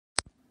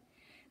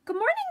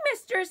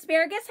Mr.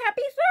 Asparagus,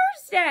 happy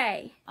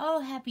Thursday! Oh,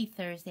 happy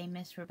Thursday,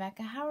 Miss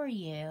Rebecca. How are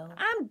you?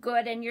 I'm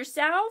good, and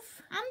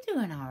yourself? I'm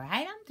doing all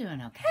right. I'm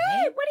doing okay.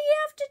 Hey, what do you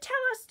have to tell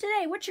us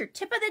today? What's your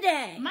tip of the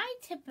day? My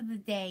tip of the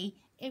day,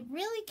 it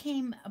really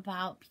came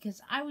about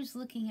because I was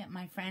looking at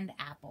my friend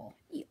Apple.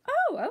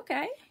 Oh,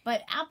 okay.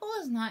 But Apple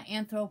is not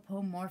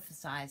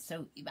anthropomorphized,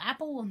 so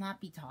Apple will not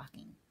be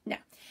talking. No.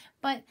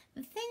 But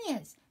the thing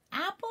is,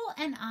 Apple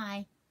and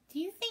I, do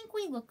you think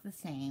we look the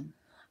same?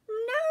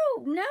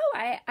 No,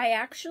 I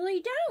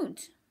actually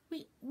don't.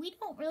 We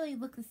don't really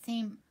look the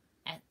same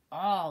at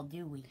all,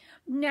 do we?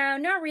 No,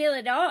 not real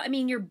at all. I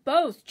mean, you're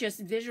both just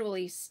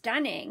visually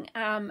stunning.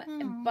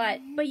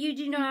 But you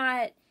do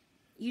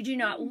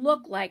not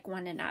look like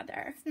one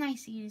another. It's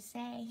nice of you to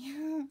say.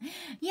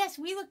 Yes,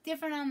 we look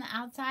different on the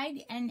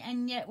outside,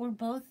 and yet we're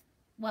both,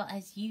 well,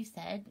 as you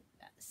said,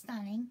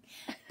 stunning.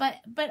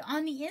 But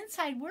on the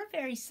inside, we're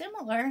very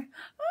similar.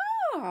 Oh.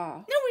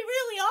 No, we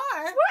really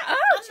are. Well, I'm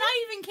not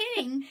even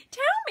kidding.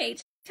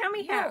 Tell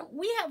me how. No,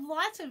 we have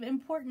lots of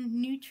important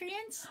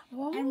nutrients,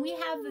 and we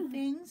have the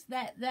things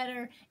that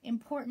are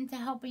important to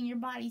helping your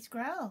bodies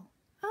grow.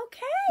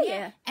 Okay.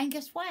 Yeah. And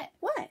guess what?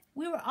 What?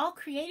 We were all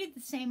created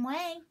the same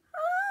way.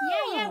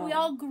 Oh. Yeah, we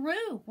all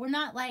grew. We're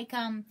not like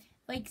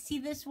see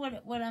this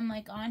what I'm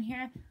like on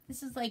here?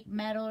 This is like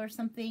metal or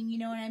something, you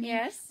know what I mean?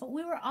 Yes. But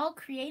we were all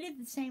created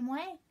the same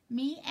way.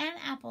 Me and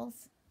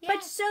apples. Yeah.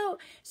 But so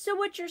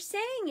what you're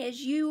saying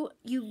is you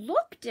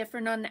look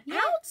different on the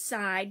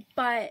outside,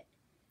 but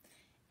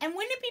and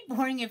wouldn't it be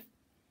boring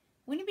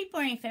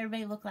if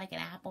everybody looked like an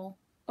apple?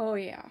 Oh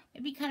yeah.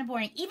 It'd be kind of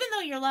boring, even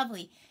though you're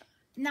lovely.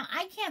 Now,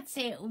 I can't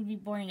say it would be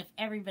boring if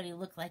everybody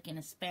looked like an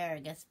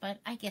asparagus, but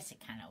I guess it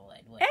kind of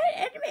would.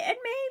 It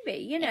may be,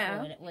 you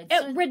know. It would.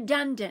 So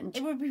redundant.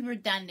 It would be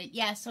redundant,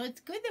 yeah. So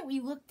it's good that we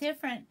look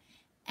different,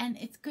 and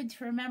it's good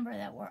to remember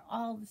that we're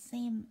all the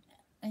same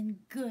and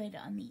good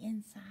on the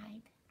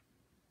inside.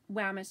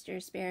 Wow, Mr.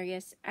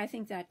 Asparagus, I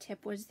think that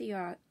tip was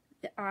the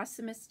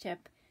awesomest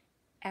tip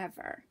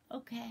ever.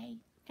 Okay.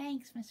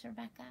 Thanks, Miss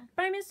Rebecca.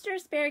 Bye, Mr.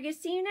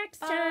 Asparagus. See you next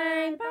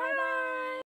time. Bye. Bye.